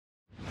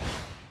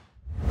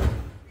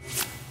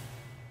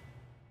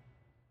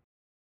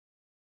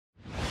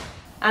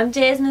I'm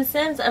Jasmine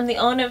Simmons. I'm the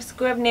owner of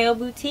Scrub Nail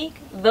Boutique,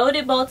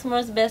 voted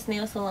Baltimore's best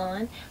nail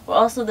salon. We're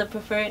also the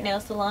preferred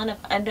nail salon of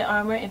Under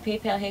Armour and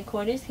PayPal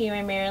headquarters here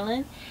in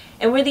Maryland.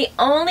 And we're the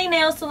only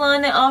nail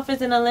salon that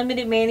offers an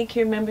unlimited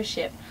manicure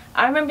membership.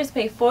 Our members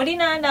pay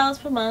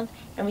 $49 per month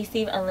and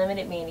receive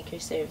unlimited manicure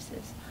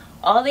services.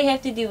 All they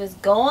have to do is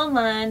go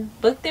online,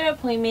 book their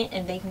appointment,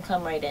 and they can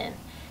come right in.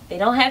 They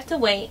don't have to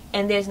wait,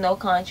 and there's no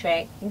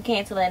contract. You can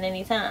cancel at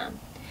any time.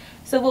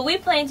 So what we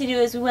plan to do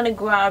is we want to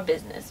grow our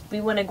business. We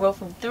want to grow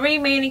from 3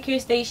 manicure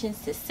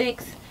stations to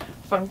 6,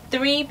 from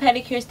 3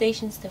 pedicure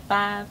stations to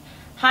 5,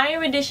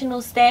 hire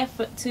additional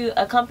staff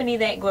to accompany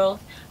that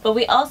growth, but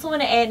we also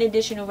want to add an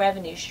additional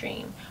revenue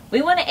stream.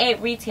 We want to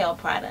add retail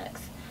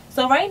products.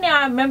 So right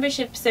now our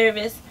membership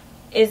service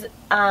is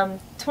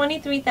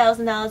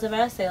 $23,000 of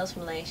our sales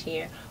from last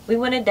year. We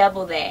want to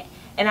double that.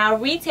 And our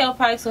retail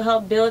products will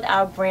help build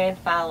our brand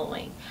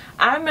following.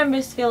 Our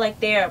members feel like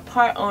they are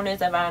part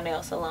owners of our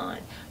nail salon.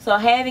 So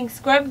having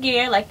scrub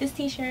gear like this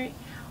t-shirt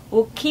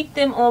will keep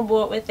them on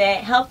board with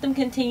that, help them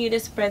continue to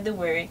spread the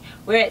word.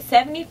 We're at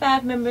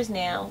 75 members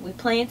now. We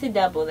plan to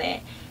double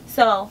that.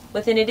 So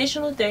with an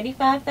additional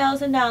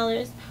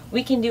 $35,000,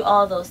 we can do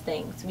all those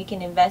things. We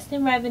can invest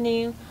in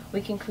revenue,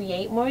 we can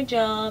create more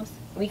jobs,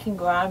 we can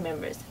grow our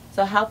members.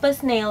 So help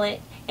us nail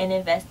it and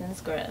invest in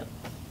Scrub.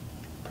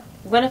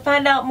 If you want to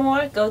find out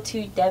more, go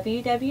to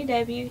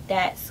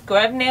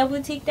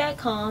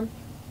www.scrubnailboutique.com,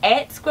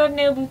 @Scrub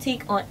Nail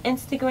Boutique on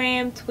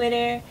Instagram,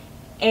 Twitter,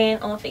 and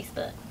on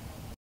Facebook.